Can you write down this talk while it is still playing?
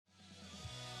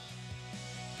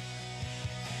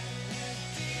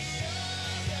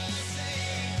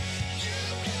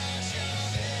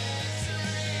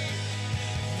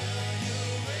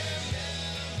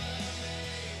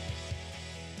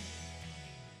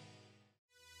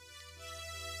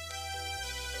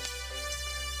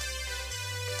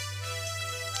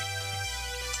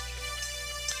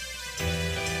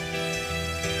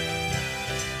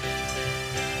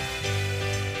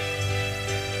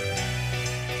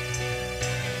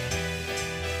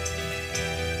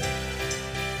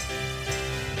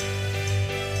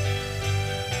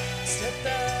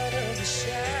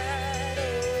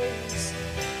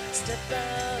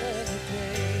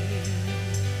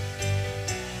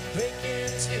Break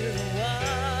into the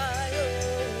wild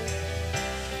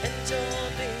and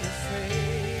don't be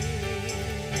afraid.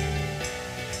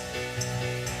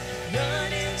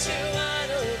 Run into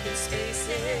wide open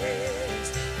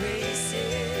spaces,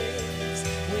 races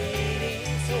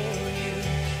waiting for you.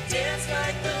 Dance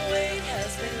like the weight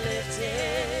has been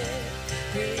lifted.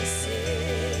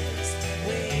 Graces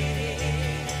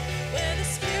waiting. Where the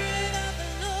Spirit of the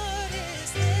Lord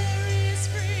is, there is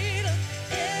freedom.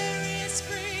 There is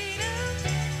freedom.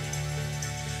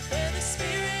 Where the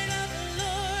Spirit of the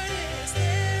Lord is,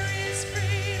 there is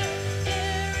freedom.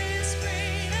 There is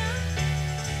freedom.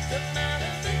 Come out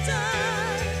of the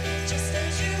dark, just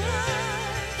as you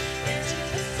are, into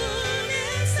the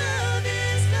fullness of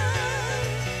His love.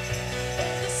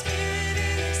 Oh, the Spirit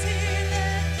is here,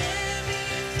 let there be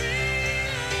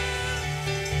freedom.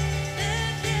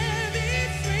 Let there be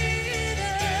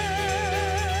freedom.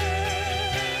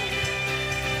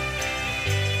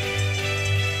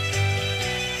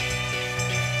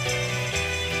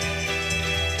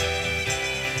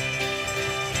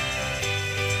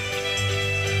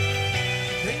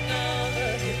 Bring all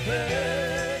of your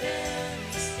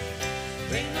burdens,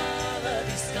 bring all of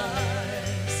your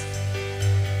scars.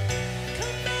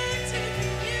 Come back to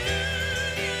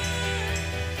communion,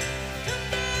 come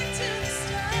back to the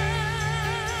start.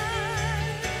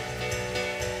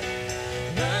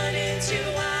 Run into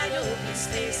wide open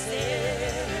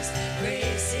spaces,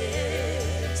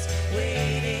 graces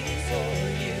waiting for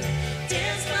you.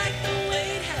 Dance like the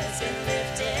weight has been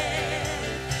lifted,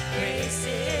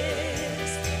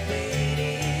 graces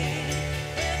waiting.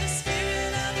 Where the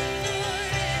Spirit of the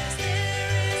Lord is,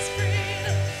 there is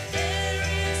freedom, there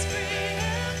is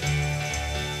freedom.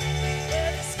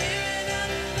 Where the Spirit of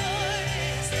the Lord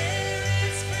is, there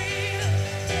is freedom,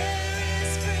 there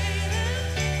is freedom.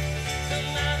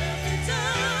 Come out of the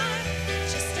dark,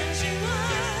 just as you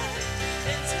are,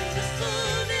 into the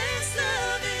fullness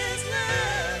of His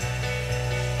love.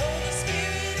 Oh, the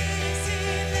Spirit is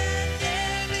here, let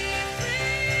there be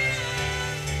freedom.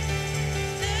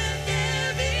 Let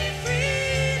there be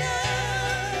freedom.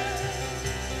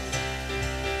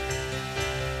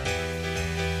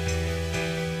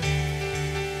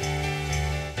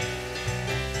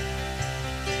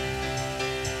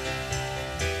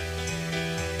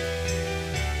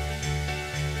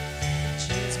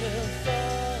 Chains will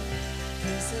fall,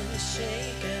 prisons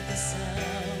shake at the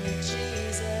sound of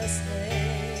Jesus'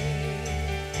 name.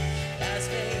 Lives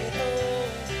made whole,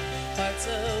 hearts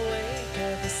awake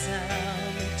at the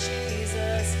sound of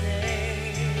Jesus'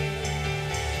 name.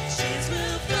 Chains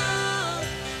will fall,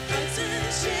 hearts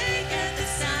will shake at the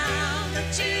sound of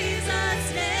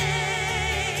Jesus'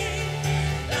 name.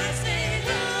 Lives made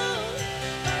whole,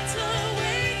 hearts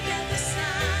awake at the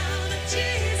sound of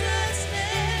Jesus' name.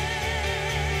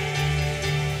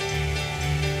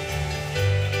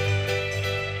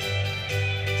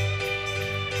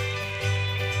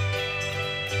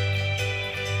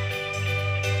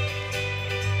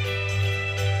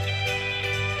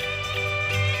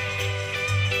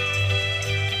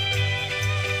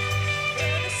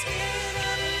 Where the Spirit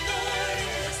of the Lord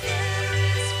is, there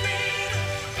is freedom,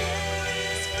 there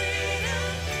is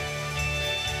freedom.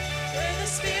 Where the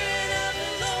Spirit of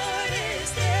the Lord is,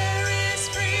 there is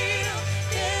freedom,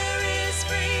 there is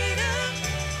freedom.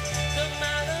 Come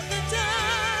out of the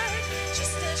dark,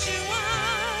 just as you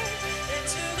are,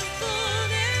 into the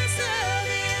fullness of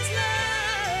His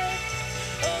love.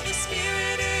 Oh, the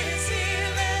Spirit is here,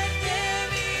 let there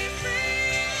be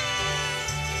freedom.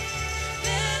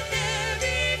 Let there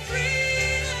be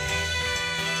freedom.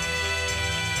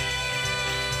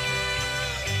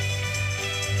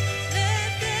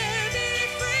 Let there be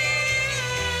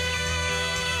freedom.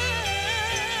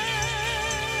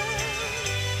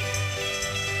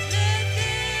 Let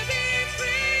there be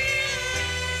freedom.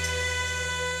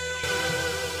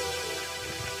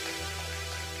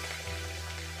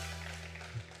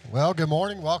 Well, good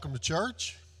morning. Welcome to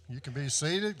church. You can be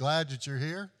seated. Glad that you're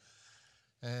here.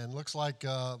 And looks like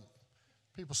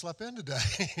people slept in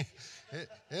today.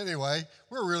 Anyway,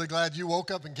 we're really glad you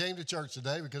woke up and came to church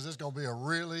today because it's going to be a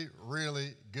really,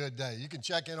 really good day. You can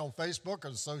check in on Facebook or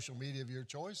the social media of your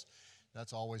choice.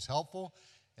 That's always helpful.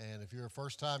 And if you're a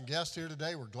first-time guest here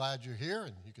today, we're glad you're here.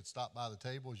 And you can stop by the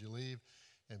table as you leave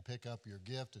and pick up your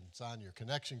gift and sign your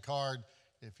connection card.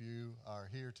 If you are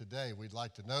here today, we'd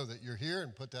like to know that you're here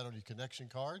and put that on your connection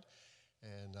card.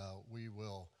 And we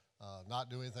will not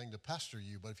do anything to pester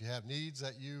you. But if you have needs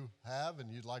that you have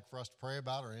and you'd like for us to pray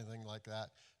about or anything like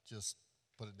that, just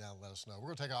put it down and let us know. We're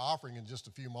going to take our offering in just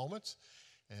a few moments.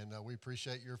 And we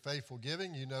appreciate your faithful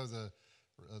giving. You know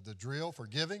the drill for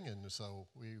giving, and so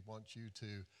we want you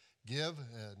to give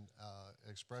and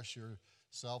express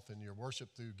yourself in your worship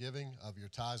through giving of your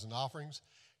tithes and offerings,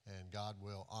 and God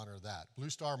will honor that. Blue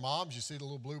Star Moms, you see the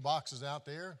little blue boxes out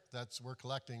there? We're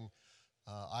collecting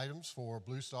items for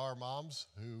Blue Star Moms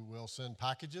who will send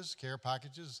packages, care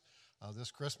packages,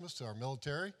 this Christmas to our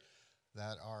military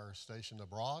that are stationed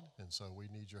abroad, and so we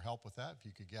need your help with that. If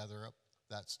you could gather up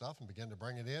that stuff and begin to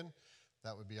bring it in,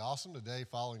 that would be awesome. Today,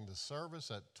 following the service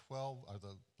at 12 or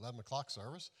the 11 o'clock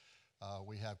service,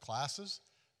 we have classes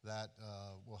that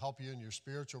will help you in your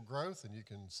spiritual growth, and you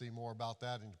can see more about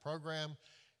that in the program.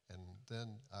 And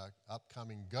then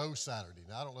upcoming Go Saturday.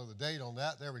 Now, I don't know the date on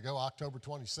that. There we go, October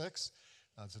 26th.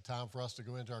 It's a time for us to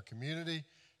go into our community,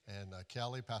 and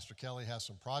Pastor Kelly has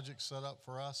some projects set up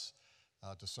for us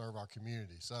to serve our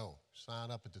community. So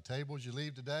sign up at the table as you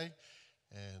leave today,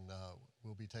 and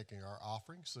we'll be taking our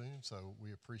offering soon. So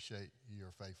we appreciate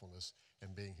your faithfulness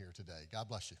in being here today. God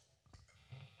bless you.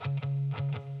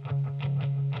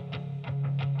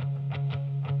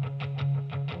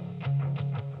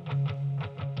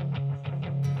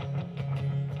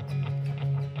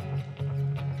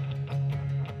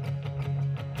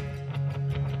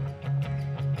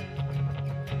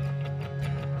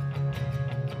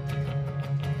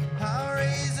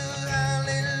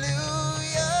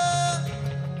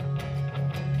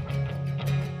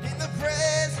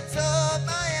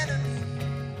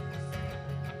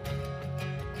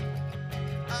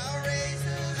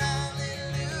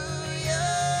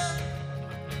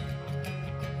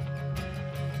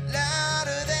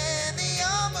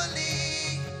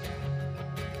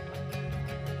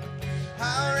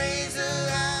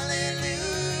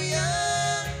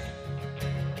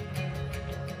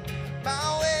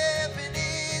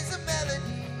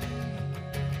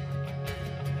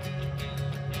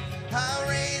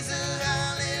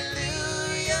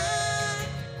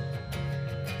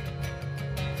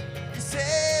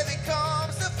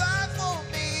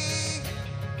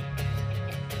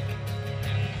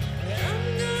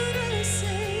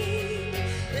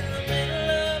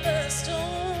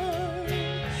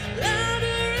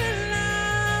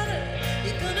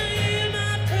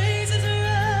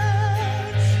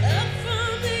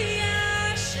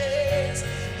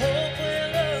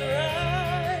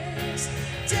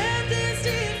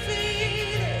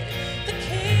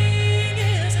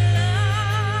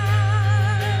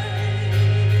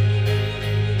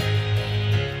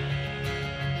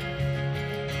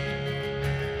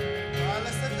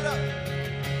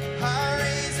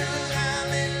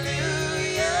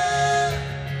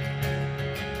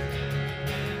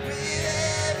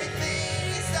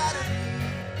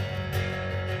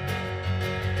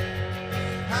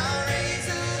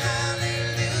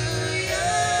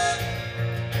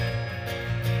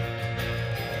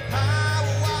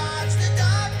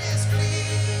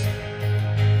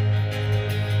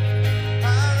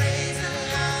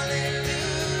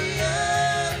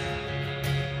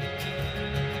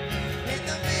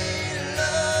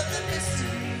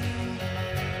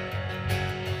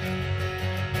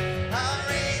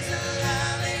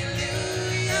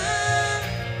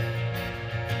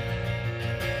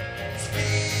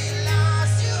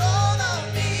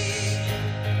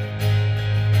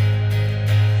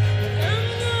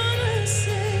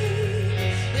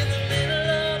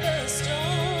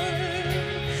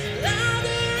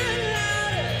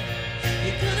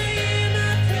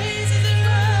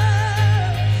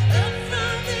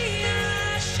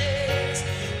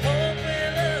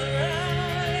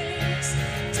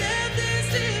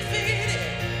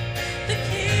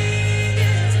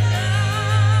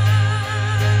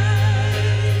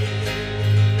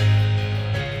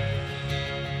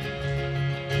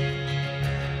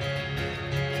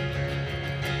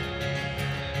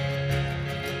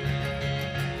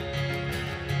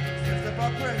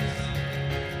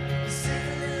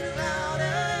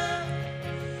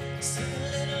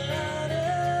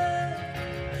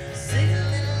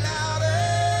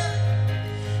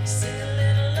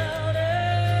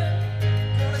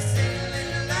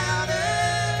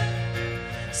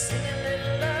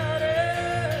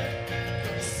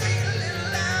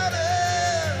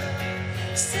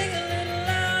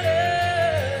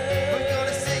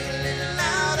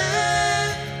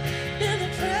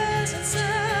 Presence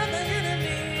of the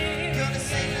enemy.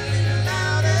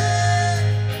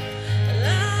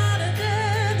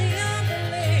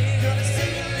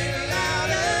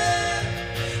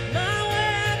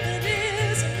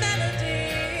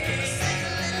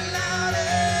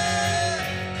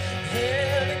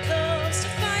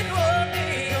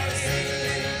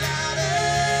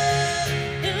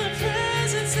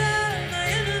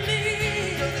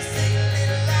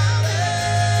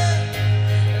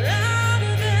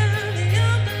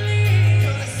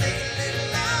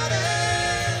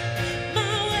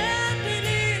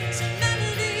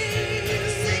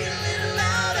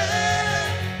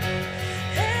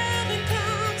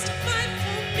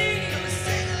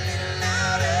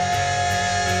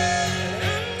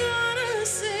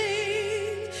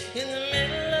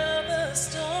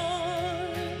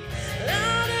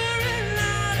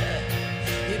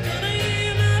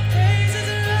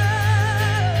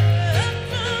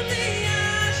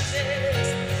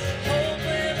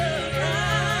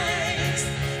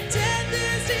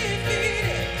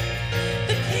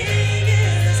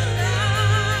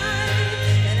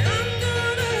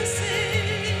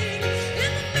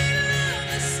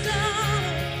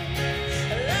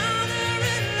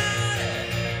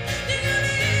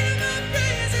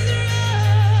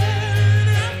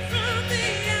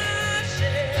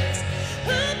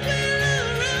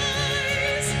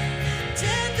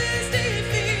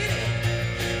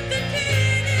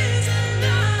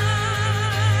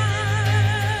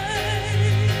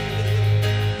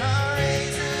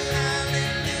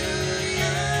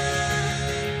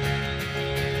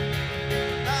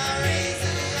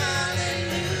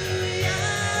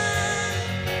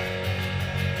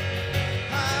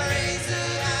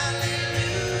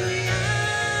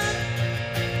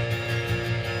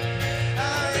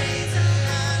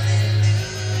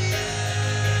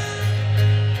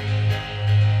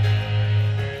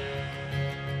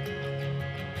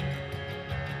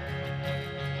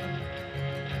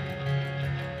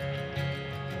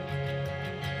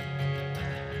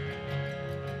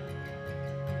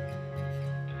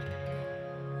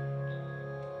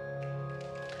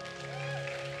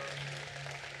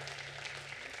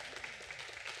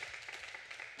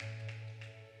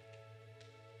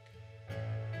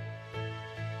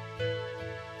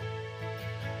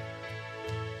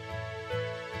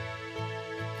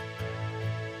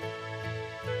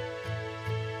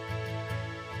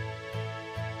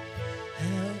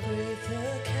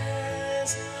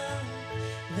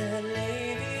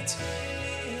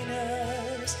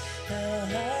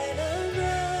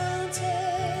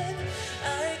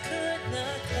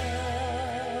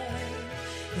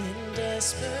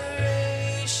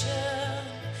 desperation,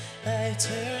 I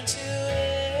turned to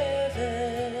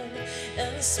heaven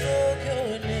and spoke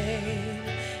your name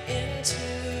into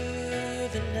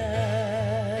the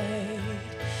night.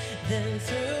 Then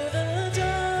through the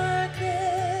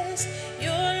darkness,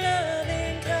 your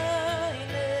loving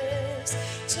kindness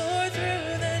tore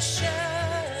through the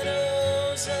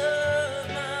shadows of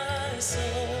my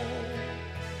soul.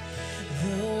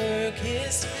 The work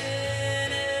is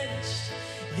finished,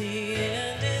 the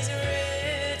end is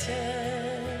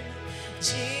written.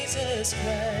 Jesus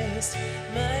Christ,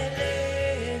 my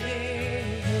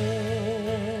living hope.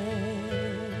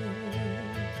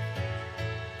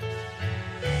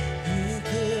 Who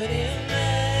could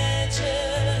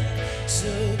imagine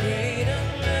so great a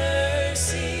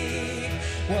mercy?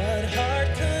 What heart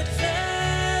could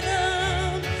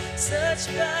fathom such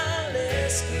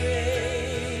boundless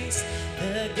grace?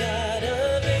 The God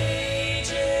of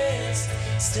ages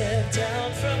stepped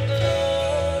down from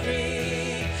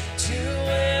glory to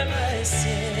wear my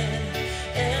sin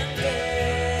and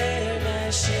bear my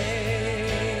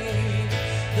shame.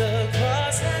 The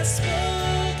cross has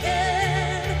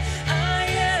spoken, I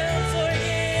am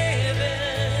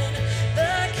forgiven.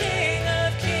 The King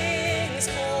of Kings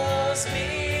calls me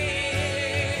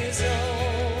his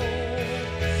own.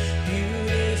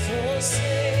 Beautiful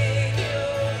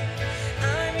Savior,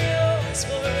 I'm yours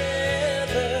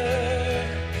forever.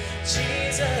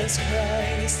 Jesus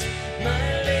Christ,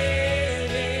 my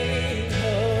living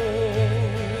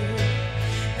hope.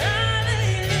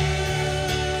 Hallelujah,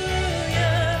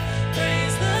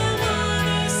 praise the one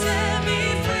who set me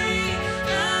free.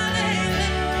 Hallelujah,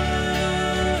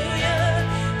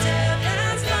 death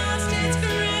has lost its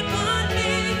grip on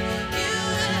me. You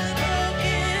have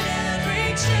broken every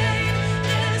chain.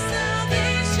 There's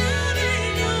salvation in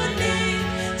your name,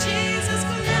 Jesus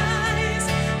Christ,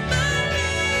 my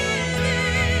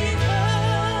living hope.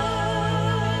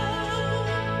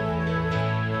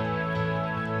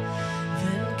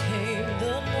 Then came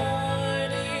the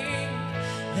morning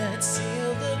that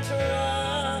sealed the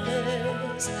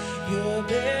promise. Your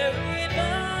buried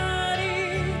body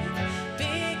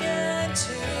began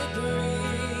to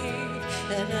breathe,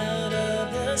 and out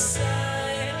of the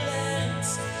silence,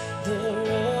 the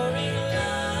roaring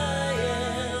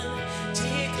lion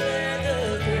declared the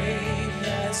grave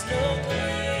has no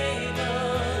claim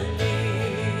on me.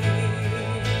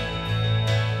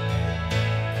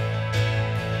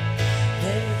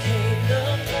 Then came the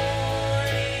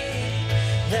morning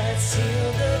that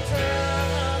sealed the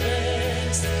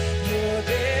promise. Your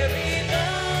buried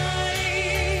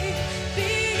body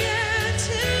began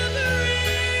to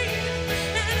breathe,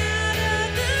 and out of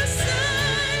the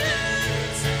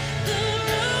silence, the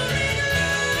roaring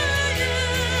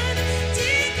lion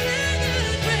declared the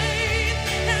grave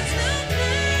has no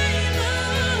claim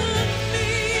on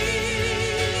me.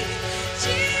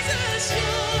 Jesus,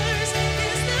 yours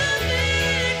is the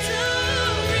victory.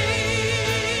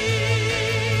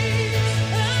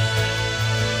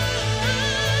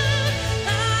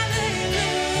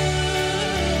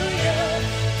 Hallelujah,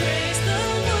 praise the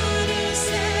one who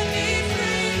set me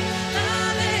free.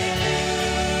 Hallelujah,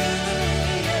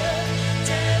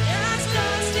 death has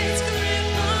lost its grip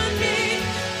on me.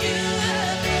 You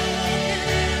have broken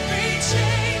every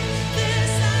chain.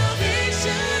 There's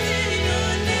salvation in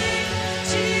your name,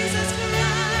 Jesus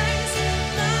Christ,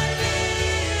 my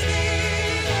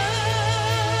living hope.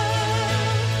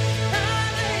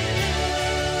 Hallelujah,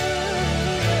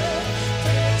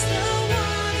 praise the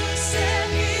one who set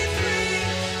me free.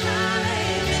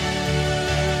 Hallelujah,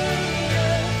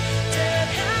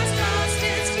 death has lost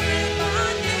its grip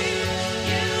on me.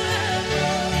 You have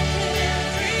broken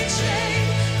every chain.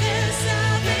 There's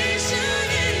salvation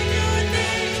in your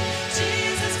name,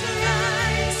 Jesus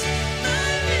Christ, my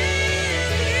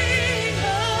living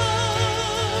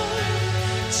hope.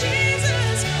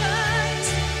 Jesus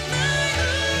Christ, my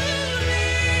only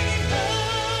hope.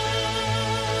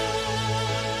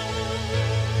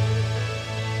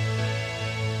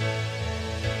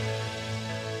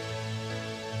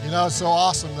 You know, it's so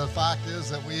awesome. The fact is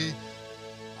that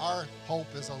our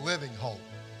hope is a living hope.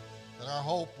 That our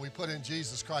hope we put in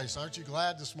Jesus Christ. Aren't you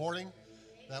glad this morning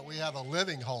that we have a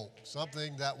living hope?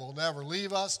 Something that will never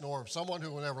leave us, nor someone who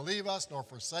will never leave us, nor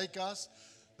forsake us,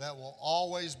 that will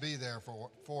always be there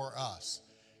for us.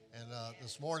 And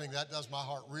this morning, that does my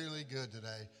heart really good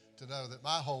today, to know that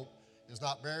my hope is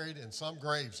not buried in some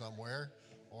grave somewhere,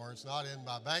 or it's not in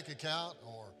my bank account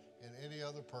or in any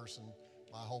other person.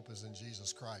 My hope is in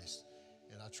Jesus Christ,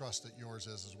 and I trust that yours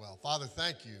is as well. Father,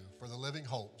 thank you for the living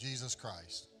hope, Jesus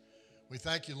Christ. We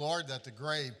thank you, Lord, that the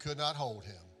grave could not hold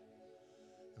him,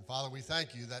 And Father, we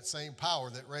thank you that same power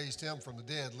that raised him from the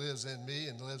dead lives in me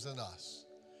and lives in us.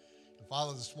 And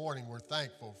Father, this morning we're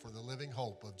thankful for the living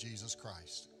hope of Jesus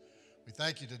Christ. We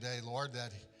thank you today, Lord,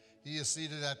 that he is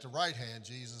seated at the right hand.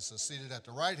 Jesus is seated at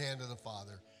the right hand of the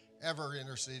Father, ever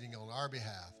interceding on our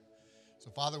behalf. So,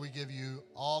 Father, we give you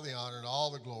all the honor and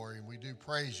all the glory, and we do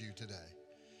praise you today.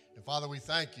 And, Father, we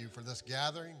thank you for this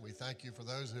gathering. We thank you for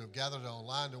those who have gathered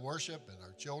online to worship, and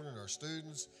our children, our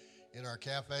students in our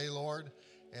cafe, Lord.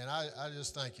 And I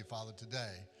just thank you, Father,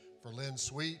 today for Lynn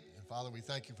Sweet. And, Father, we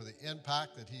thank you for the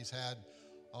impact that he's had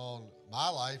on my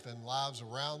life and lives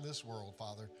around this world,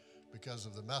 Father, because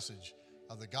of the message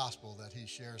of the gospel that he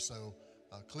shares so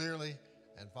clearly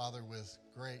and, Father, with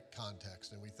great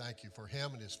context. And we thank you for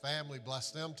him and his family.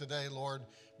 Bless them today, Lord.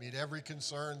 Meet every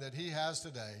concern that he has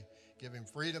today. Give him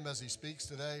freedom as he speaks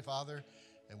today, Father.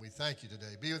 And we thank you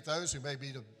today. Be with those who may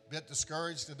be a bit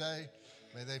discouraged today.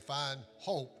 May they find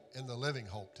hope in the living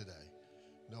hope today,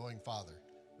 knowing, Father,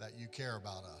 that you care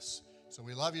about us. So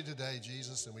we love you today,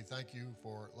 Jesus, and we thank you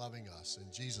for loving us.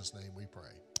 In Jesus' name we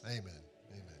pray. Amen.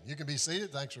 Amen. You can be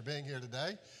seated. Thanks for being here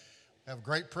today. We have a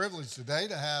great privilege today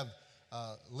to have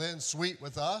Lynn Sweet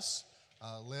with us.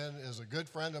 Lynn is a good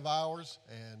friend of ours,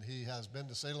 and he has been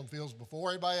to Salem Fields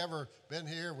before. Anybody ever been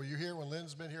here? Were you here when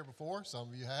Lynn's been here before? Some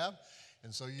of you have.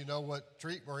 And so you know what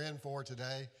treat we're in for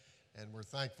today, and we're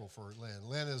thankful for Lynn.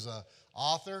 Lynn is an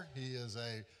author. He is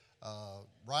a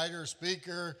writer,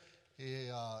 speaker.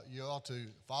 You ought to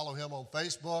follow him on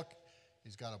Facebook.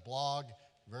 He's got a blog,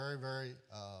 very, very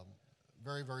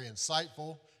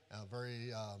insightful,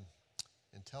 very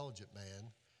intelligent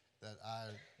man that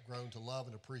I've grown to love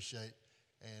and appreciate.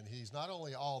 And he's not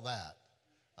only all that,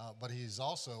 but he's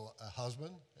also a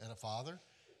husband and a father,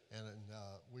 and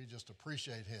we just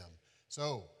appreciate him.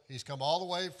 So he's come all the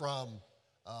way from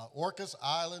Orcas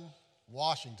Island,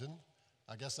 Washington.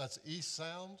 I guess that's East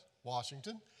Sound,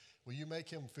 Washington. Will you make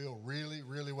him feel really,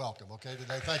 really welcome, okay,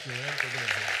 today? Thank you, Lynn, for being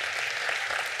here.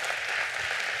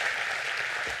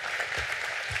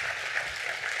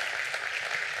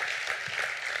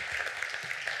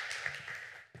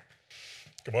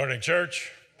 Good morning,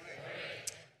 church. Good morning.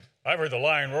 I've heard the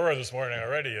lion roar this morning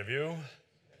already, have you?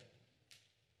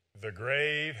 The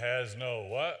grave has no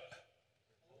what?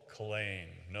 Claim,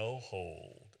 no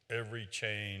hold. Every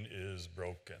chain is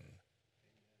broken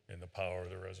in the power of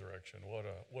the resurrection.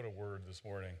 What a word this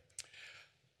morning.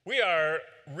 We are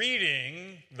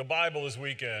reading the Bible this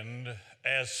weekend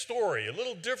as story, a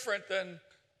little different than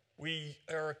we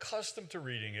are accustomed to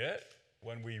reading it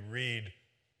when we read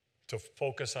to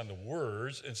focus on the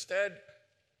words. Instead,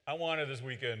 I wanted this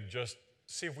weekend just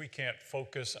see if we can't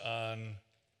focus on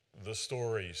the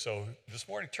story. So this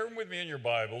morning, turn with me in your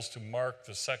Bibles to Mark,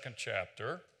 the 2nd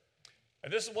chapter.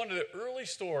 And this is one of the early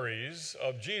stories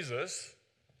of Jesus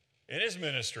in his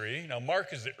ministry. Now,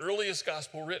 Mark is the earliest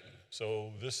gospel written.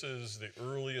 So this is the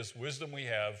earliest wisdom we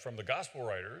have from the gospel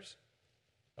writers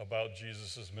about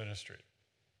Jesus' ministry.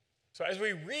 So as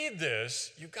we read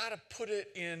this, you've got to put it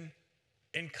in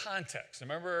context.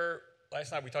 Remember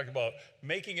last night we talked about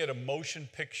making it a motion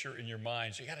picture in your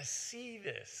mind. So you got to see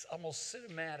this almost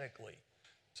cinematically.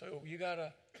 So you got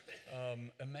to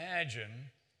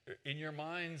imagine in your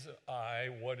mind's eye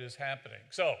what is happening.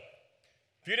 So a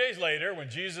few days later, when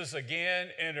Jesus again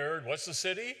entered, what's the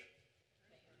city?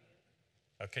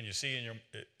 Can you see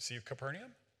see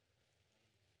Capernaum?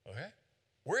 Okay.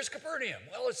 Where's Capernaum?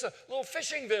 Well, it's a little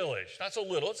fishing village. Not so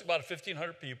little. It's about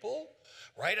 1,500 people,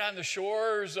 right on the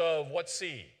shores of what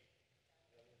sea?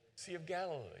 Sea of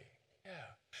Galilee. Yeah.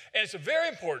 And it's a very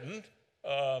important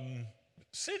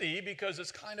city because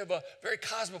it's kind of a very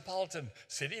cosmopolitan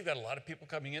city. You've got a lot of people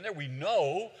coming in there. We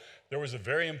know there was a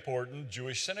very important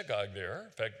Jewish synagogue there.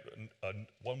 In fact,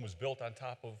 one was built on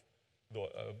top of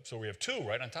so we have two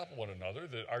right on top of one another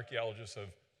that archaeologists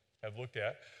have looked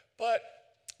at. But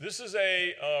this is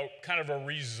a kind of a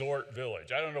resort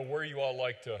village. I don't know where you all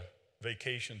like to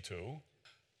vacation to.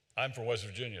 I'm from West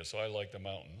Virginia, so I like the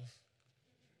mountains.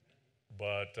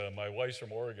 But my wife's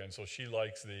from Oregon, so she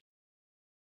likes the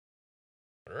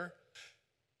water.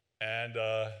 And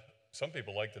some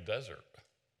people like the desert,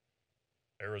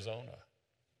 Arizona.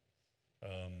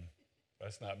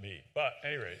 That's not me. But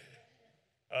anyway,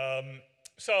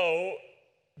 so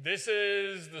this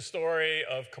is the story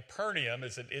of Capernaum.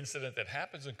 It's an incident that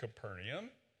happens in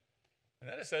Capernaum. And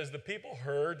then it says the people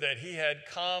heard that he had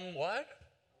come, what?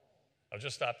 I'll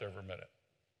just stop there for a minute.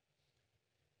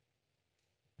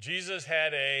 Jesus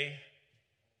had a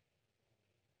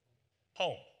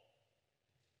home.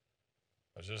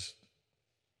 You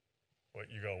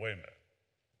go, wait a minute.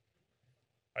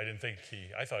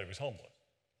 I thought he was homeless.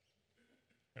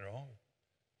 You know,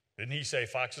 Didn't he say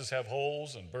foxes have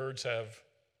holes and birds have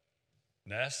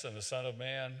nests, and the Son of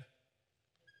Man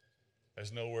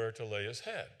has nowhere to lay his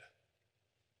head?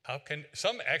 How can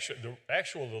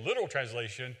the literal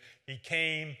translation, he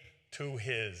came to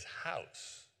his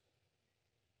house.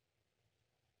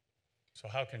 So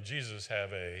how can Jesus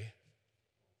have a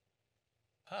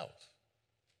house?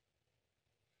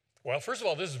 Well, first of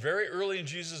all, this is very early in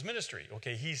Jesus' ministry.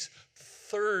 Okay, he's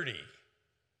 30.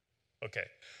 Okay,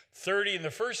 30 in the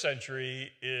first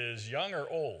century is young or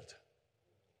old?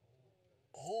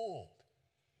 Old.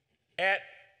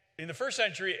 In the first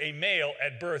century, a male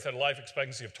at birth had a life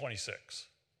expectancy of 26.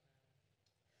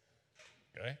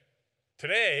 Okay?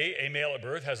 Today, a male at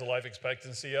birth has a life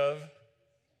expectancy of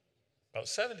about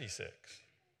 76.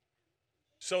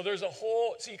 So there's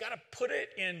so you got to put it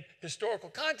in historical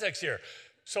context here.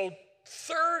 So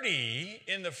 30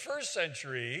 in the first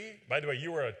century, by the way,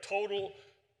 you were a total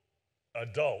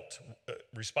adult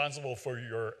responsible for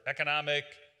your economic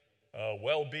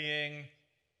well-being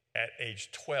at age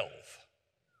 12.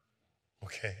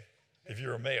 Okay, if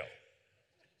you're a male.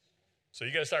 So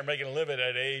you got to start making a living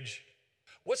at age,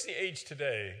 what's the age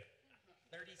today?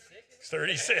 36?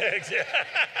 36, yeah.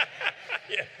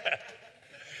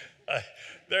 Yeah.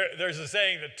 There's a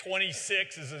saying that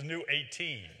 26 is the new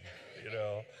 18, you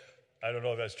know. I don't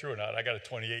know if that's true or not. I got a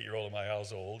 28-year-old in my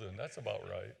household, and that's about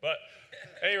right. But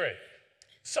anyway,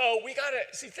 so we got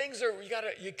to, see,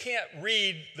 you can't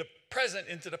read the present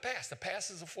into the past. The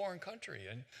past is a foreign country.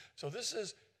 And so this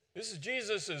is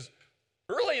Jesus is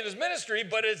early in his ministry,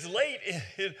 but it's late.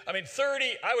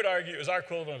 30, I would argue, is our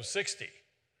equivalent of 60.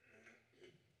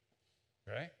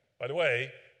 Okay? By the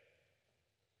way,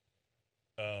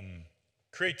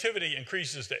 creativity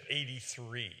increases to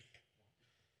 83.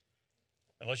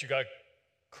 Unless you got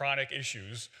chronic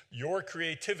issues, your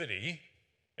creativity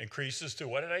increases to,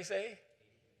 what did I say?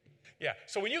 Yeah,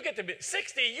 so when you get to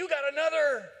 60, you got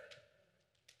another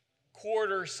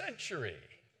quarter century.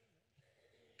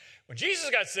 When Jesus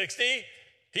got 60,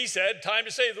 he said, time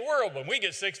to save the world. When we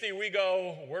get 60, we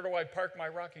go, where do I park my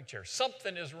rocking chair?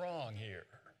 Something is wrong here.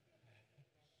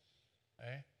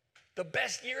 Okay? The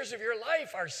best years of your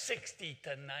life are 60 to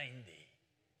 90.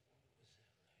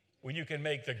 When you can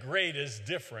make the greatest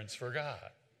difference for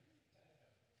God.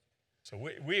 So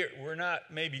we're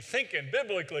not maybe thinking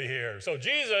biblically here. So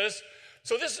Jesus,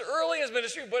 this is early in his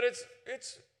ministry, but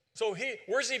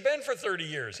where's he been for 30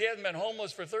 years? He hasn't been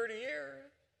homeless for 30 years.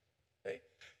 Okay?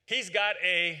 He's got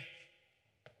a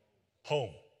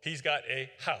home. He's got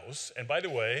a house. And by the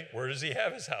way, where does he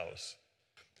have his house?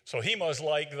 So he must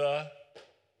like the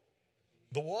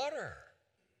water.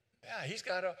 Yeah, he's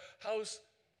got a house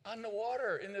on the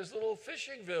water in this little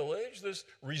fishing village, this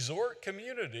resort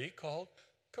community called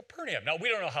Capernaum. Now, we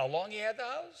don't know how long he had the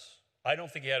house. I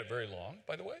don't think he had it very long,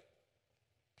 by the way.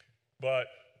 But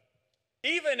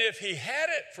even if he had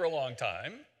it for a long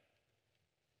time,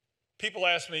 people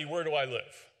ask me, where do I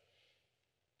live?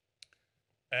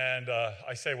 And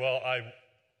I say, well,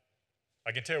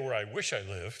 I can tell you where I wish I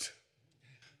lived,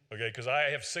 okay, because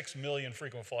I have 6 million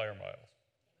frequent flyer miles.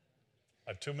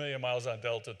 I have 2 million miles on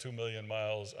Delta, 2 million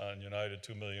miles on United,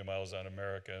 2 million miles on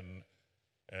American,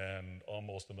 and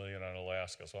almost 1 million on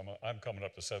Alaska. So I'm coming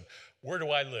up to 7. Where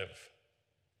do I live?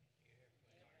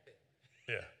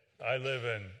 Yeah, I live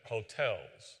in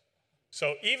hotels.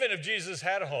 So even if Jesus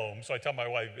had a home, so I tell my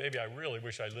wife, baby, I really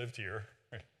wish I lived here.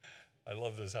 I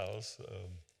love this house.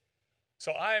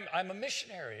 So I'm a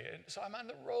missionary, and so I'm on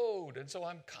the road, and so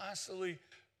I'm constantly.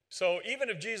 So even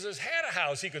if Jesus had a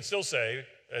house, he could still say,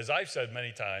 as I've said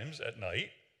many times at night,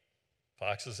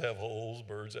 foxes have holes,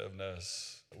 birds have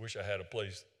nests. I wish I had a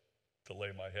place to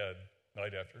lay my head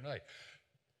night after night.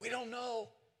 We don't know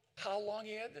how long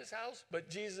he had this house, but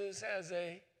Jesus has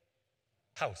a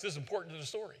house. This is important to the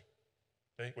story.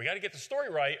 Okay? We got to get the story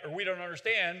right, or we don't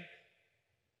understand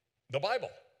the Bible.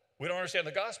 We don't understand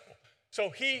the gospel.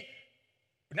 So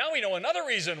now we know another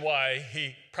reason why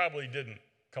he probably didn't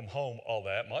come home all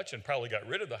that much and probably got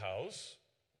rid of the house.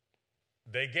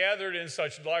 They gathered in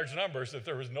such large numbers that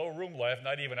there was no room left,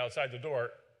 not even outside the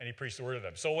door, and he preached the word to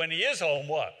them. So when he is home,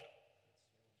 what?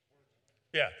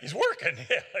 Yeah, he's working.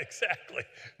 Yeah, exactly.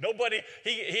 Nobody,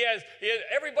 he has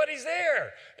everybody's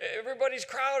there. Everybody's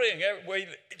crowding.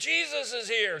 Jesus is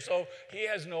here. So he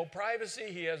has no privacy.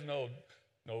 He has no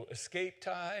escape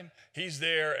time. He's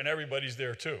there, and everybody's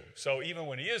there too. So even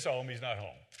when he is home, he's not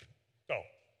home. So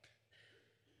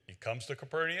he comes to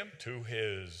Capernaum, to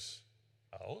his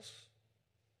house.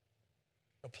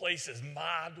 The place is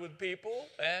mobbed with people,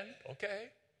 and okay,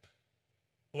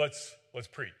 let's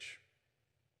preach.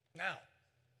 Now,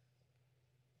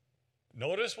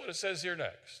 notice what it says here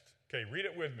next. Okay, read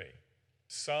it with me.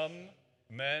 some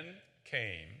men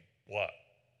came, what?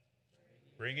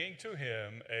 Bringing to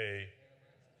him a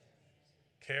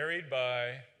carried by,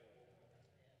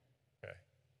 okay,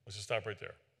 let's just stop right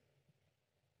there.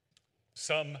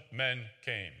 Some men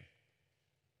came,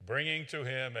 bringing to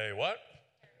him a what?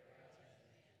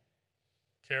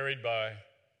 Carried by,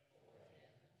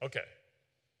 okay.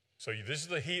 So this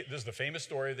is the famous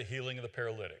story of the healing of the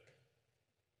paralytic.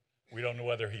 We don't know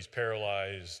whether he's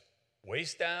paralyzed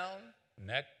waist down,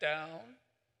 neck down,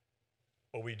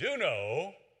 but we do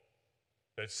know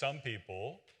that some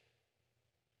people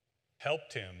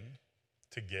helped him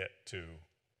to get to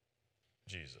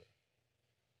Jesus.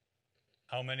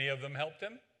 How many of them helped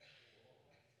him?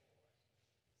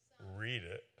 Read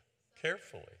it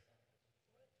carefully.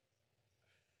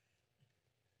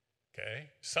 Okay.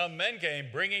 Some men came,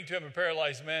 bringing to him a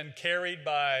paralyzed man carried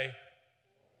by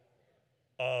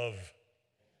of.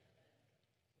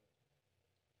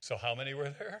 So how many were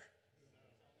there?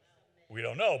 We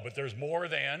don't know, but there's more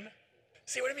than.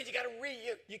 See what I mean? You got to read.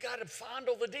 You got to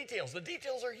fondle the details. The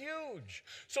details are huge.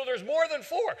 So there's more than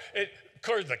four.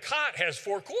 Because the cot has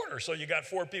four corners, so you got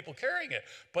four people carrying it.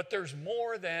 But there's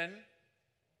more than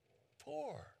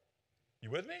four. You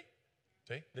with me?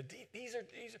 See? These are.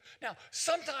 Now,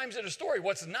 sometimes in a story,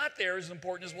 what's not there is as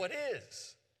important as what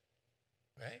is.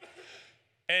 Okay?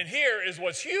 And here is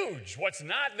what's huge. What's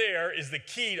not there is the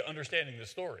key to understanding the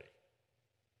story.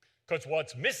 Because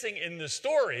what's missing in the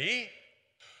story,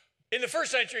 in the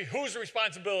first century, whose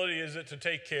responsibility is it to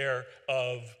take care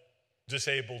of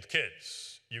disabled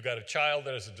kids? You got a child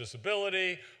that has a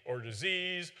disability or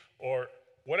disease or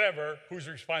whatever, whose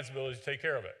responsibility is to take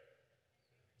care of it?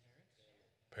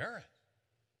 Parents.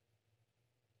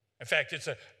 In fact,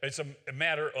 it's a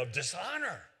matter of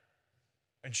dishonor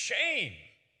and shame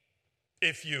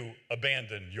if you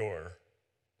abandon your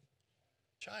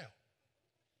child.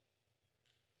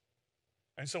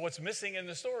 And so what's missing in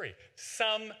the story?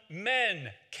 Some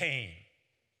men came.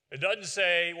 It doesn't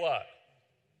say what?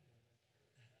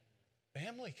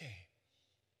 Family came.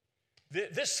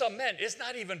 This some men, it's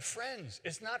not even friends.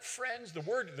 It's not friends.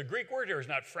 The Greek word here is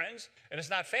not friends, and it's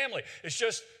not family. It's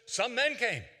just some men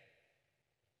came.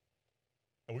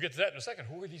 And we'll get to that in a second.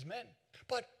 Who are these men?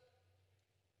 But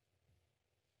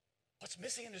what's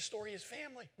missing in the story is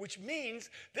family, which means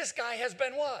this guy has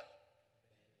been what?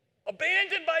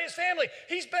 Abandoned by his family.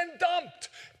 He's been dumped.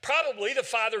 Probably the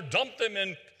father dumped him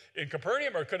in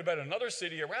Capernaum, or it could have been another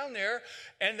city around there,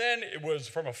 and then it was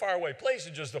from a faraway place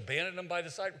and just abandoned him by the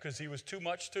side because he was too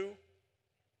much to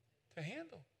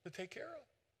handle, to take care of.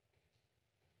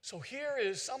 So here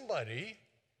is somebody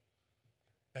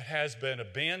that has been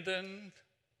abandoned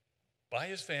by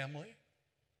his family,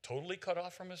 totally cut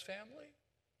off from his family,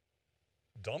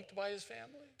 dumped by his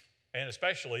family, and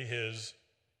especially who's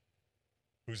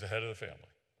the head of the family,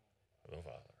 the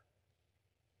father.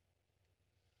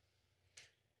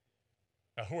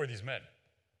 Now, who are these men?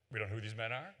 We don't know who these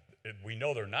men are. We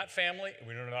know they're not family, and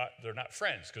we know they're not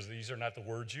friends, because these are not the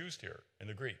words used here in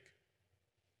the Greek.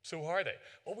 So who are they?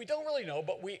 Well, we don't really know,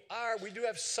 but we do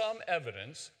have some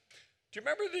evidence. Do you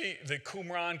remember the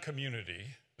Qumran community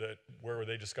where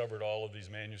they discovered all of these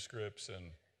manuscripts,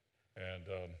 and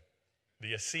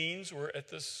the Essenes were at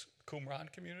this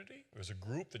Qumran community? It was a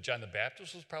group that John the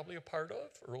Baptist was probably a part of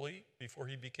early, before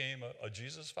he became a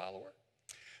Jesus follower.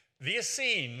 The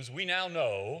Essenes, we now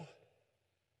know,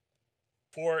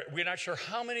 we're not sure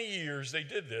how many years they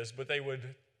did this, but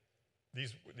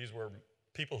these were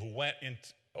people who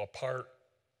went apart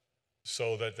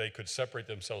so that they could separate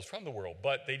themselves from the world.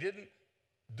 But they didn't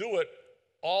do it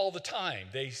all the time.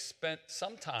 They spent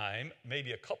some time,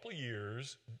 maybe a couple of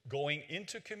years, going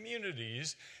into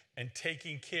communities and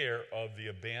taking care of the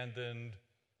abandoned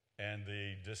and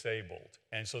the disabled.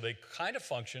 And so they kind of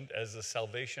functioned as a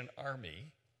Salvation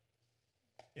Army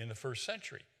in the first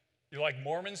century. You're like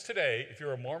Mormons today. If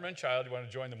you're a Mormon child, you want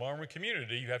to join the Mormon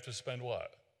community, you have to spend what?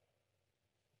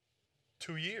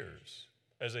 2 years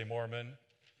as a Mormon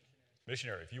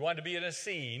missionary. If you wanted to be in a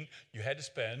scene, you had to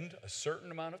spend a certain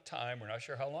amount of time, we're not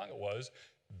sure how long it was,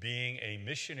 being a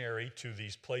missionary to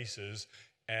these places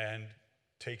and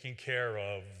taking care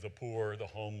of the poor, the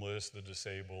homeless, the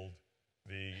disabled,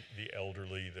 the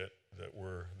elderly that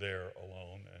were there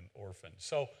alone and orphaned.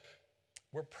 So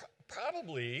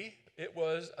probably it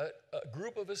was a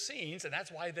group of Essenes, and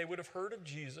that's why they would have heard of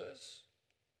Jesus.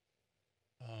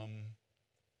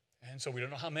 And so we don't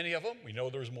know how many of them. We know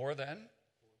there's more than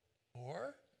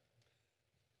 4.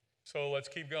 So let's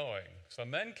keep going. Some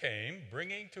men came,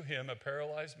 bringing to him a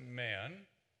paralyzed man,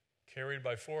 carried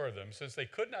by 4 of them. Since they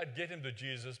could not get him to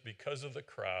Jesus because of the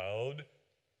crowd,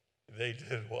 they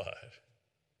did what?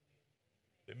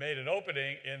 They made an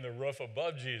opening in the roof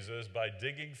above Jesus by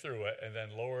digging through it and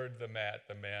then lowered the mat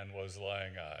the man was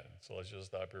lying on. So let's just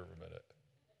stop here for a minute.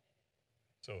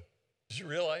 So, did you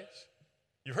realize?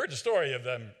 You've heard the story of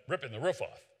them ripping the roof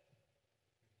off.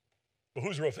 But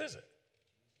whose roof is it?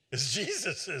 It's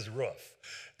Jesus' roof.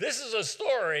 This is a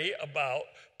story about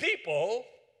people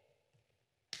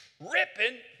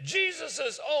ripping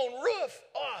Jesus' own roof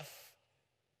off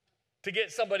to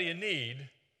get somebody in need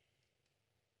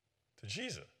to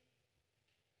Jesus.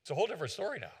 It's a whole different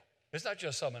story now. It's not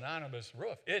just some anonymous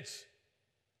roof. It's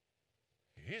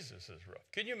Jesus' roof.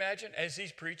 Can you imagine as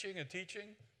he's preaching and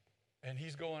teaching and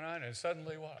he's going on and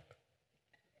suddenly what?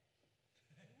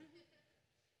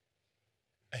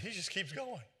 And he just keeps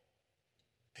going.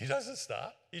 He doesn't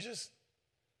stop. He just,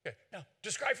 okay, now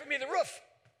describe for me the roof.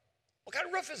 What kind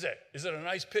of roof is it? Is it a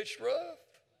nice pitched roof?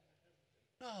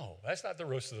 No, that's not the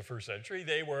roofs of the first century.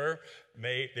 They were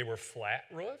flat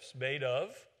roofs made of,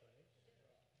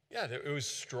 it was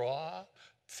straw,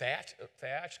 thatch,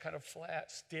 kind of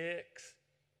flat, sticks,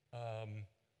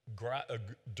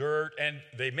 dirt, and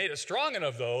they made it strong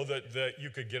enough, though, that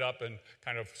you could get up and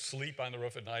kind of sleep on the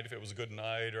roof at night if it was a good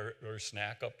night, or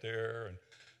snack up there,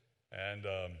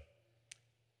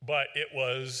 but it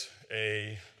was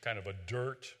a kind of a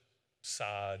dirt,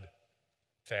 sod,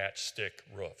 thatch, stick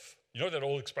roof. You know that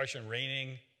old expression,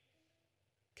 raining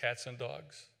cats and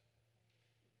dogs?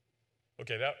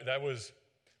 Okay, that was,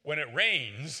 when it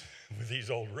rains with these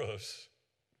old roofs,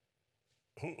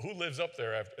 who lives up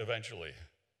there eventually?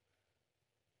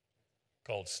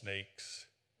 Called snakes,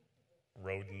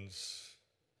 rodents,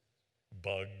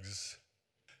 bugs.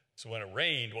 So when it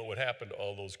rained, what would happen to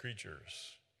all those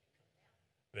creatures?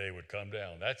 They would come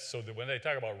down. That's so that when they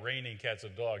talk about raining cats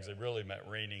and dogs, they really meant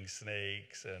raining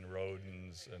snakes and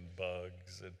rodents and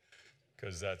bugs,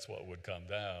 because that's what would come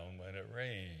down when it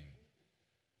rained.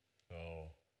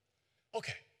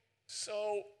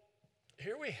 So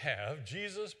here we have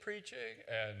Jesus preaching,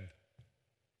 and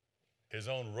his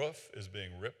own roof is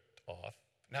being ripped off.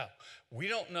 Now, we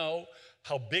don't know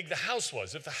how big the house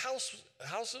was. If the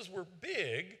houses were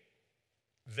big,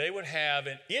 they would have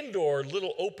an indoor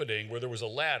little opening where there was a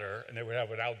ladder, and they would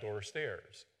have an outdoor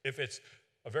stairs. If it's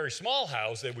a very small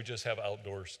house, they would just have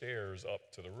outdoor stairs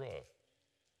up to the roof.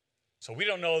 So we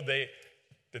don't know that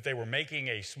they were making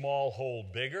a small hole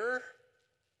bigger,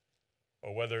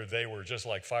 or whether they were just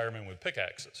like firemen with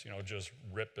pickaxes, just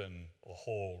ripping a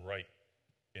hole right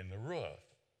in the roof.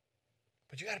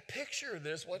 But you got to picture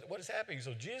this, what is happening.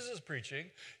 So Jesus is preaching.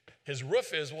 His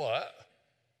roof is what?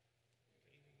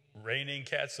 Raining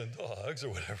cats and dogs, or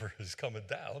whatever is coming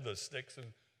down, the sticks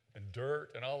and dirt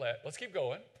and all that. Let's keep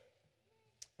going.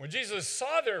 When Jesus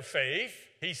saw their faith,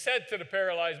 he said to the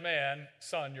paralyzed man,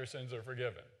 "Son, your sins are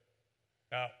forgiven."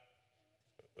 Now,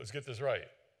 let's get this right.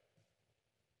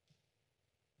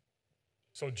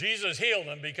 So Jesus healed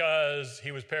him because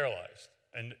he was paralyzed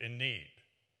and in need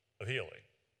of healing.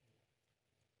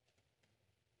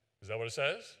 Is that what it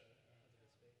says?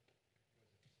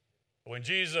 When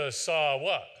Jesus saw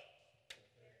what?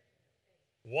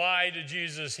 Why did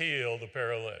Jesus heal the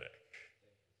paralytic?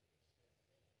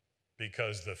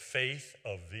 Because the faith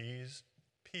of these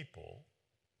people,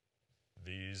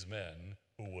 these men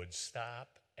who would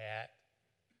stop at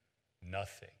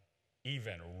nothing,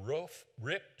 even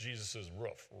rip Jesus'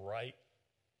 roof right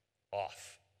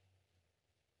off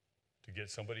to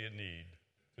get somebody in need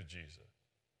to Jesus.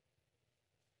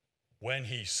 When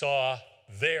he saw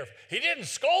he didn't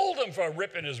scold him for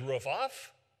ripping his roof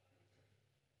off.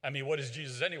 I mean, what is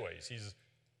Jesus anyways?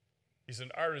 He's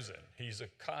an artisan. He's a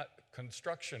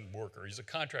construction worker. He's a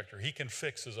contractor. He can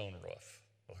fix his own roof.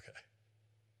 Okay.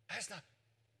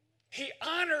 He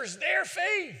honors their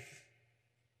faith.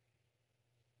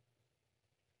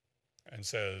 And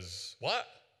says, what?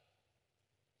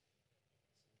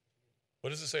 What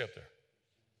does it say up there?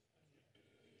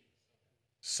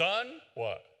 Son,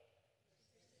 what?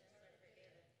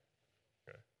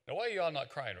 Okay. Now, why are you all not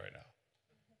crying right now?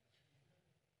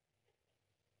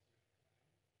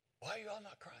 Why are you all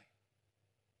not crying?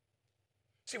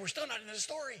 See, we're still not in the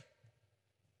story.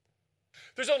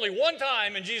 There's only one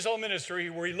time in Jesus' whole ministry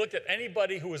where he looked at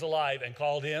anybody who was alive and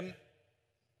called him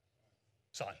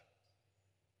son.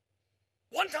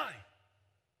 One time.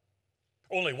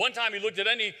 Only one time he looked at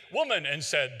any woman and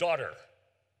said, daughter.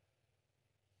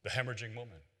 The hemorrhaging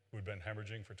woman who had been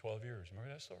hemorrhaging for 12 years.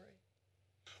 Remember that story?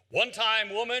 One time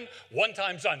woman, one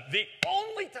time son. The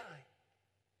only time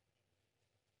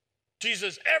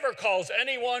Jesus ever calls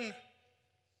anyone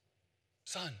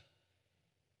son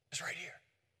is right here.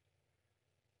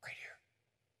 Right here.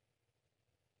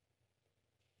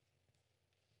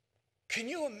 Can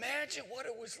you imagine what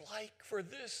it was like for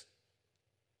this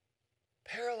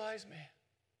paralyzed man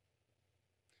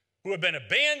who had been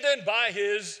abandoned by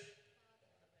his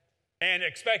and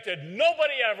expected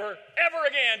nobody ever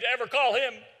again to ever call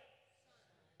him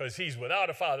because he's without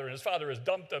a father and his father has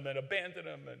dumped him and abandoned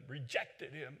him and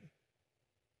rejected him.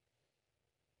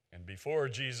 And before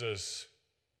Jesus,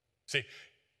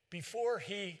 before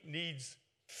he needs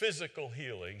physical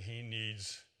healing, he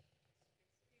needs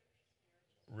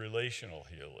relational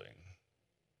healing.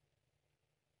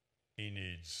 He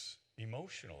needs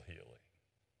emotional healing.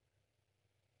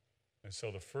 And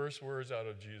so the first words out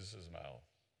of Jesus' mouth,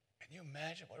 can you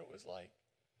imagine what it was like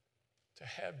to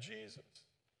have Jesus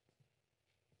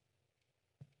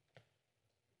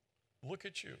look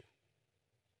at you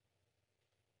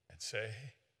and say,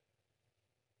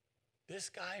 this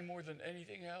guy more than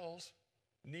anything else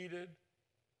needed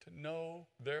to know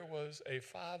there was a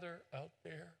father out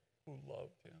there who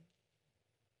loved him,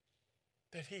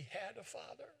 that he had a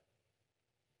father.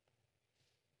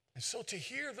 And so to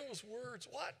hear those words,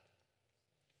 what?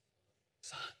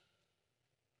 Son.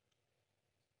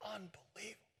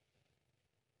 Unbelievable.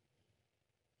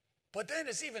 But then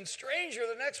it's even stranger,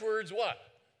 the next word's what?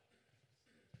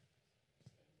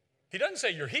 He doesn't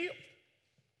say you're healed.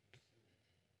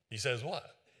 He says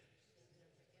what?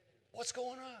 What's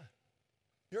going on?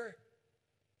 Your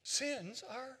sins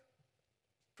are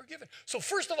forgiven. So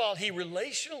first of all, he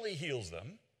relationally heals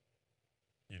them.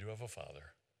 You do have a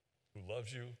father who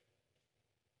loves you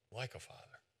like a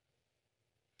father.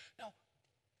 Now,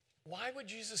 why would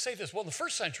Jesus say this? Well, in the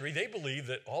first century, they believed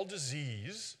that all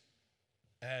disease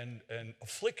and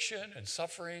affliction and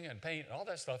suffering and pain and all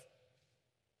that stuff,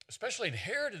 especially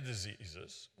inherited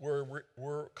diseases,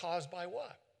 were caused by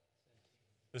what?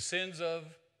 The sins of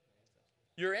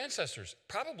your ancestors,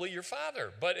 probably your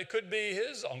father, but it could be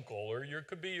his uncle, or it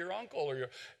could be your uncle, or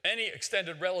any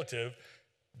extended relative.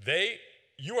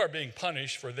 You are being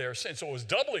punished for their sins. So it was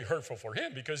doubly hurtful for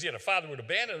him because he had a father who had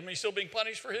abandoned him. He's still being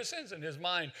punished for his sins in his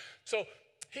mind. So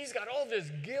he's got all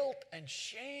this guilt and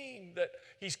shame that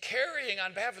he's carrying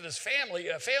on behalf of this family,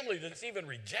 a family that's even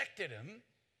rejected him.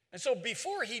 And so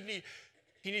before he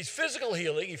needs physical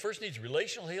healing, he first needs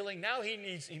relational healing. Now he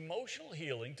needs emotional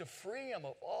healing to free him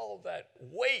of all of that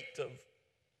weight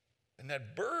and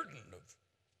that burden of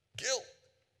guilt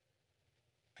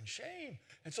and shame.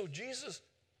 And so Jesus...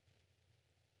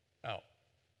 Now,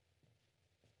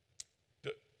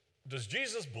 does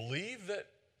Jesus believe that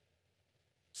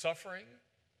suffering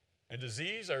and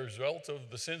disease are a result of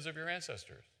the sins of your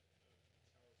ancestors?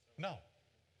 No. In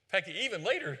fact, he even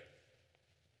later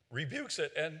rebukes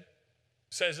it and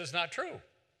says it's not true.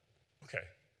 Okay.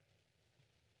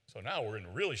 So now we're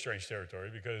in really strange territory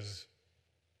because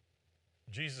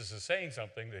Jesus is saying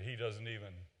something that he doesn't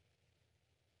even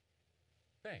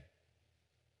think.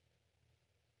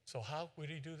 So how would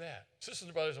he do that? Sisters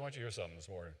and brothers, I want you to hear something this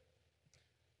morning.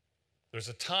 There's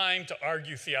a time to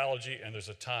argue theology, and there's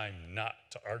a time not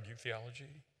to argue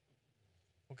theology.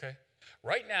 Okay?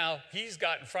 Right now, he's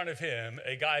got in front of him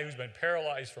a guy who's been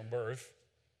paralyzed from birth,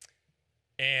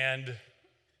 and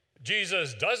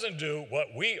Jesus doesn't do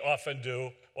what we often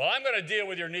do. Well, I'm going to deal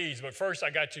with your needs, but first I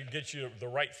got to get you the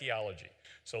right theology.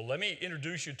 So let me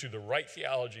introduce you to the right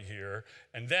theology here,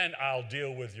 and then I'll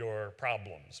deal with your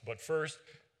problems. But first,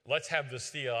 let's have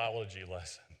this theology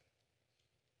lesson.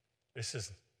 This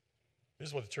is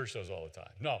what the church does all the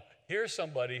time. No, here's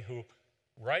somebody who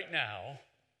right now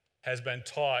has been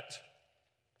taught,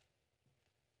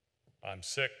 I'm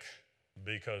sick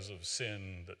because of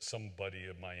sin that somebody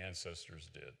of my ancestors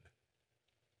did.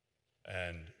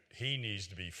 And he needs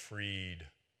to be freed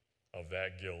of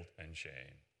that guilt and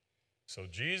shame. So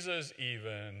Jesus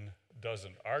even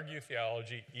doesn't argue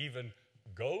theology, even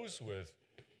goes with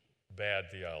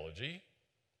bad theology,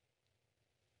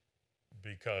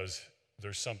 because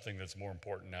there's something that's more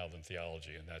important now than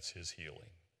theology, and that's his healing.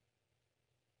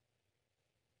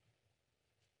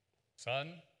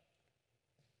 Son,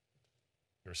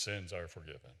 your sins are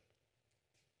forgiven.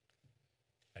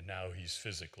 And now he's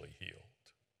physically healed.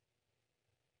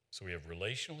 So we have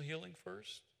relational healing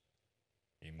first,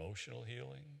 emotional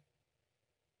healing,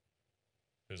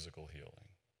 physical healing.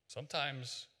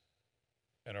 Sometimes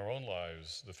in our own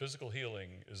lives, the physical healing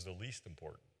is the least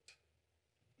important.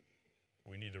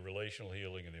 We need the relational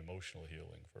healing and the emotional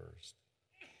healing first.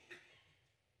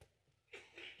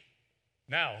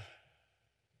 Now,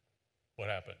 what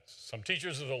happens? Some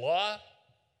teachers of the law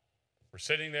were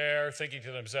sitting there thinking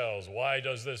to themselves, why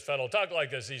does this fellow talk like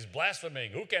this? He's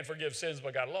blaspheming. Who can forgive sins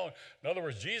but God alone? In other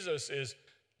words, Jesus is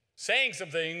saying some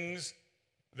things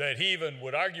that he even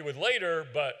would argue with later,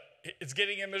 but it's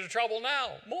getting him into trouble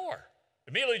now more.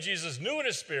 Immediately Jesus knew in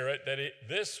his spirit that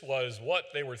this was what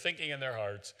they were thinking in their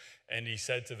hearts, and he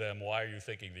said to them, why are you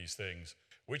thinking these things?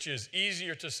 Which is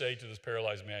easier to say to this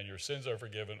paralyzed man, your sins are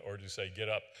forgiven, or to say, get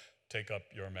up, take up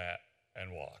your mat,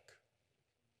 and walk.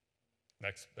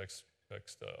 Next.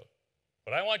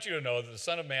 But I want you to know that the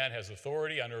Son of Man has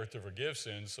authority on earth to forgive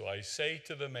sins, so I say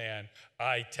to the man,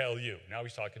 I tell you. Now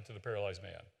he's talking to the paralyzed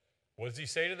man. What does he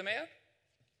say to the man?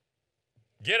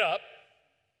 Get up.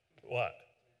 What?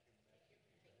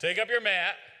 Take up your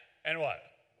mat, and what?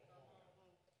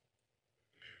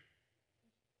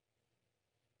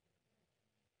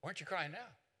 Why aren't you crying now?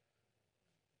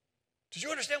 Did you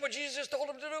understand what Jesus just told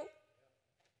him to do?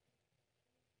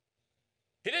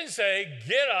 He didn't say,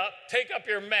 get up, take up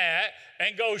your mat,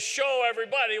 and go show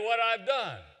everybody what I've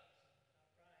done.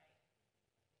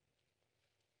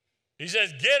 He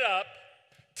says, get up,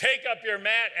 take up your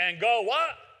mat, and go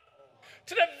what?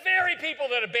 To the very people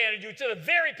that abandoned you, to the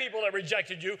very people that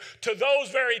rejected you, to those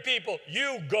very people,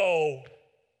 you go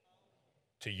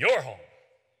to your home.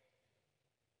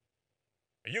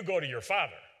 You go to your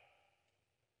Father.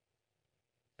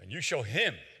 And you show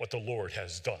him what the Lord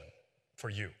has done for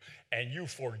you. And you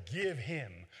forgive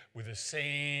him with the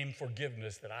same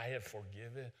forgiveness that I have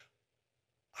forgiven.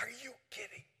 Are you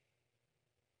kidding?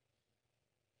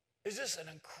 Is this an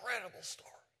incredible story?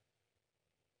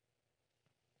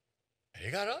 And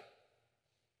he got up,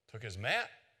 took his mat.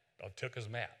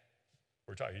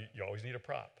 We're talking, you always need a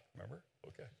prop, remember?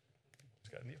 Okay.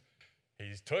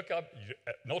 He took up,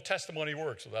 no testimony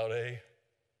works without a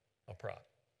prop.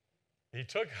 He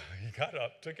got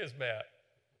up, took his mat,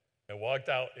 and walked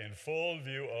out in full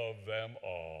view of them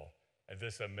all. And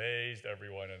this amazed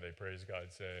everyone, and they praised God,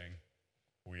 saying,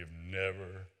 we have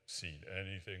never seen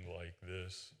anything like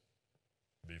this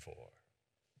before.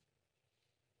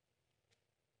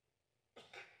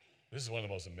 This is one of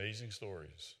the most amazing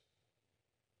stories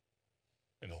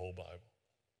in the whole Bible.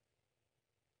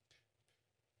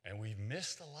 And we've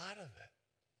missed a lot of it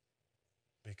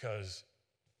because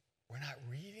we're not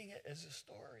reading it as a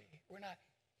story. We're not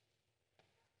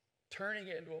turning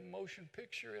it into a motion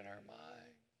picture in our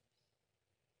mind.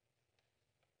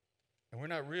 And we're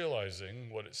not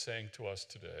realizing what it's saying to us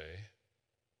today.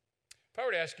 If I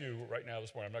were to ask you right now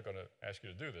this morning, I'm not going to ask you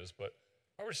to do this, but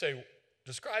if I were to say,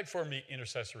 describe for me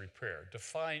intercessory prayer,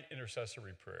 define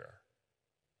intercessory prayer.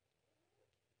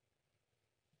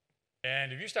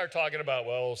 And if you start talking about,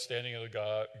 well, standing in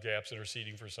the gaps,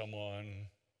 interceding for someone,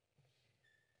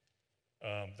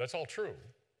 that's all true.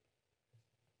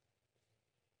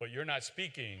 But you're not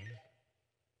speaking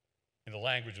in the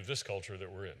language of this culture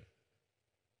that we're in.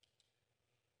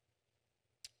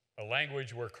 A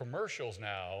language where commercials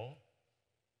now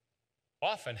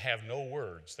often have no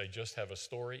words. They just have a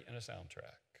story and a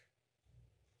soundtrack.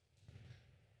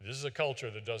 This is a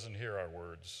culture that doesn't hear our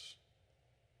words.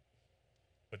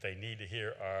 But they need to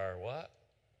hear our what?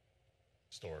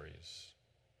 Stories.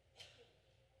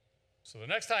 So the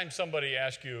next time somebody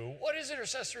asks you, what is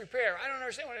intercessory prayer? I don't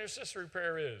understand what intercessory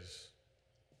prayer is.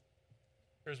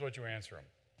 Here's what you answer them.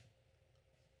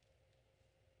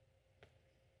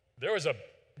 There was a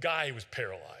guy who was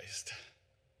paralyzed.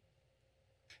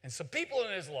 And some people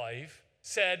in his life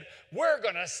said, we're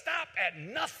going to stop at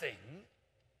nothing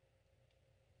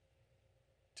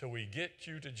till we get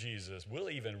you to Jesus. We'll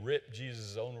even rip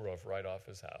Jesus' own roof right off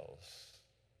his house.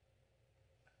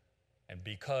 And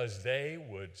because they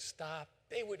would stop,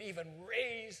 they would even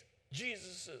raise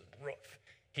Jesus' roof.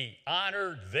 He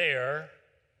honored their,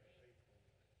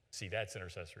 see, that's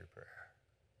intercessory prayer.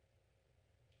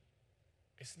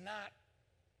 It's not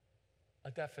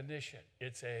a definition,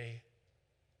 it's a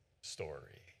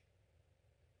story.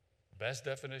 Best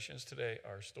definitions today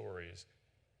are stories.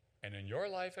 And in your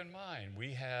life and mine,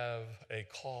 we have a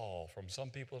call from some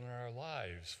people in our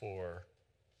lives for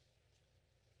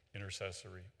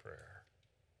intercessory prayer.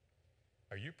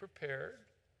 Are you prepared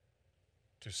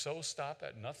to so stop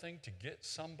at nothing to get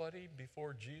somebody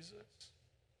before Jesus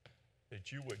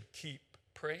that you would keep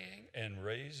praying and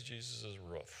raise Jesus'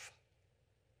 roof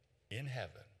in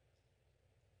heaven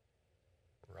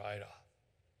right off?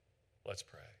 Let's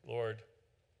pray. Lord,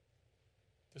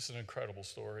 this is an incredible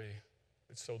story.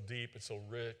 It's so deep, it's so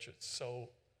rich, it's so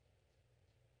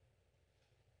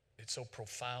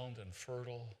profound and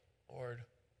fertile. Lord,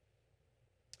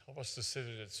 help us to sit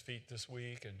at its feet this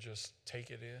week and just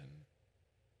take it in.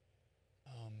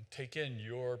 Take in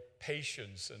your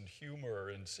patience and humor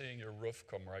in seeing your roof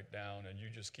come right down and you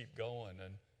just keep going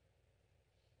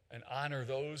and honor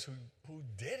those who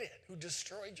did it, who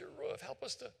destroyed your roof. Help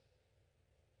us to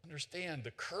understand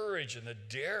the courage and the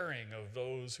daring of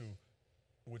those who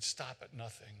would stop at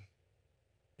nothing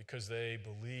because they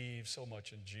believe so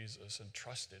much in Jesus and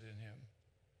trusted in him,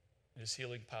 his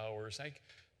healing powers.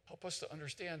 Help us to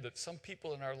understand that some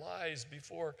people in our lives,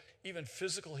 before even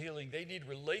physical healing, they need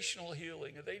relational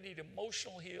healing, and they need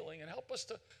emotional healing, and help us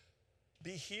to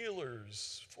be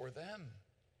healers for them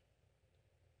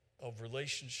of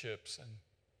relationships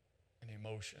and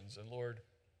emotions. And Lord,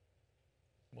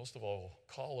 most of all,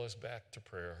 call us back to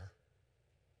prayer.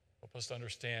 Help us to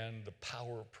understand the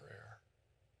power of prayer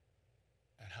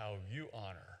and how you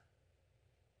honor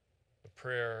the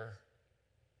prayer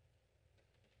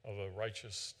of a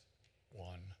righteous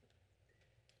one.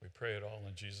 We pray it all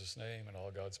in Jesus' name, and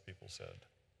all God's people said,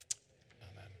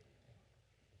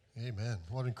 amen. Amen.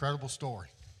 What an incredible story.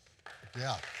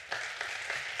 Yeah.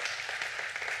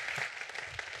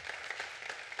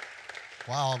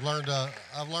 Wow, I've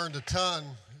learned a ton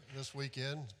this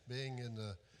weekend, being in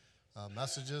the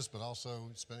messages, but also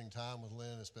spending time with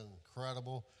Lynn. It's been an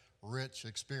incredible, rich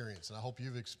experience, and I hope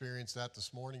you've experienced that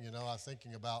this morning. You know, I'm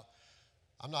thinking about,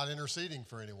 I'm not interceding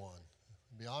for anyone.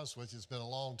 To be honest with you, it's been a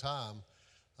long time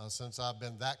since I've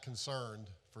been that concerned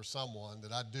for someone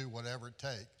that I'd do whatever it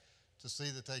takes to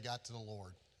see that they got to the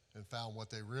Lord and found what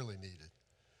they really needed.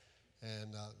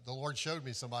 And the Lord showed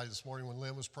me somebody this morning when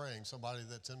Lynn was praying, somebody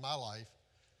that's in my life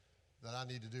that I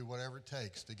need to do whatever it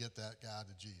takes to get that guy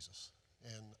to Jesus.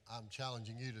 And I'm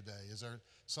challenging you today. Is there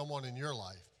someone in your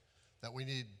life that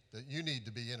you need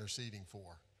to be interceding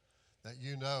for, that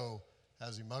you know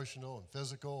has emotional and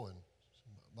physical and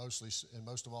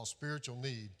most of all spiritual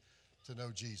need to know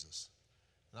Jesus?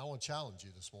 And I want to challenge you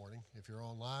this morning, if you're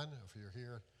online, if you're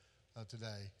here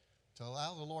today, to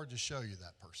allow the Lord to show you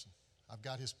that person. I've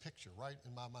got his picture right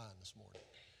in my mind this morning,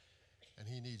 and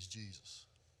he needs Jesus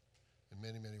in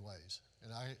many, many ways.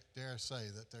 And I dare say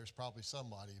that there's probably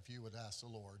somebody, if you would ask the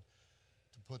Lord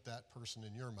to put that person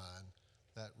in your mind,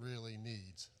 that really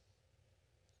needs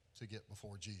to get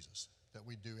before Jesus, that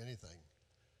we'd do anything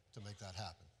to make that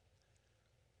happen.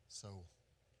 So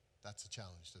that's the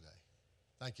challenge today.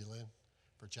 Thank you, Lynn,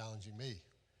 for challenging me.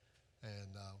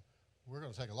 And we're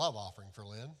going to take a love offering for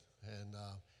Lynn. And,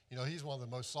 you know, he's one of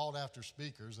the most sought-after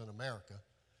speakers in America,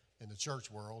 in the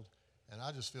church world. And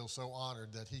I just feel so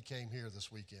honored that he came here this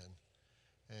weekend.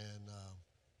 And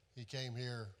he came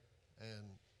here, and,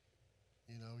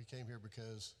 you know, he came here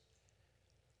because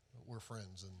we're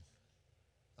friends. And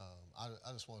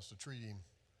I just want us to treat him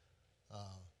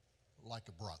like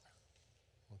a brother,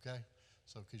 okay?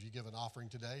 So could you give an offering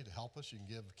today to help us? You can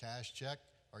give a cash check,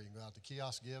 or you can go out to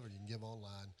kiosk give, or you can give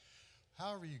online.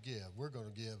 However you give, we're going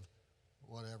to give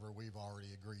whatever we've already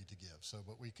agreed to give. So,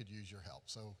 but we could use your help.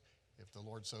 So if the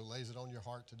Lord so lays it on your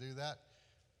heart to do that,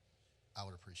 I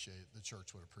would appreciate it. The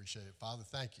church would appreciate it. Father,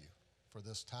 thank you for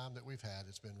this time that we've had.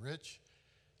 It's been rich.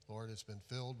 Lord, it's been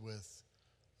filled with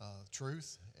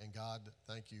truth. And God,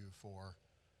 thank you for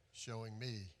showing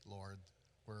me, Lord,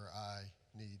 where I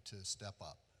need to step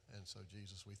up. And so,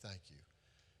 Jesus, we thank you.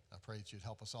 I pray that you'd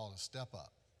help us all to step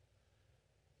up.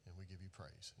 And we give you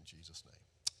praise in Jesus' name.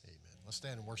 Amen. Let's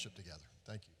stand and worship together.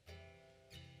 Thank you.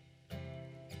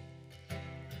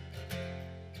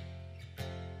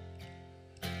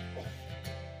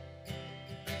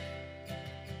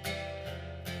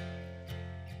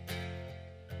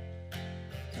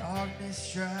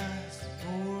 Darkness tries to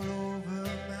roll over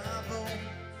my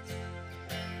bones.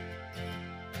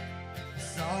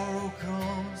 Sorrow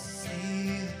comes to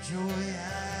see the joy I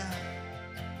have.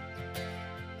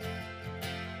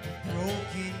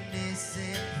 Brokenness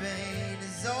and pain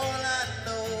is all I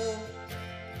know.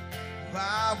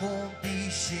 I won't be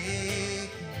shaken.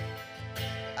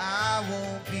 I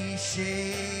won't be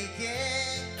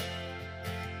shaken.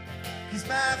 'Cause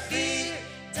my fear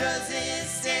doesn't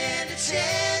stand a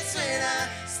chance when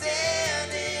I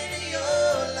stand in your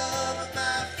love.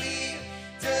 My fear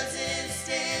doesn't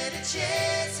stand a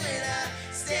chance when I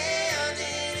stand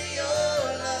in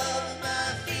your love.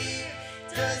 My fear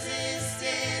doesn't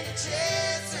stand a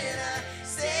chance when I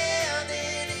stand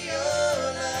in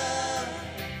your love.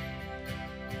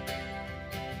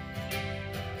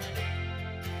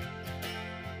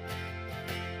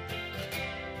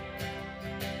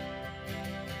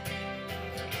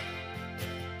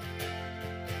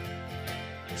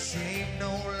 Shame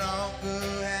no longer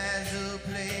has a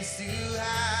place to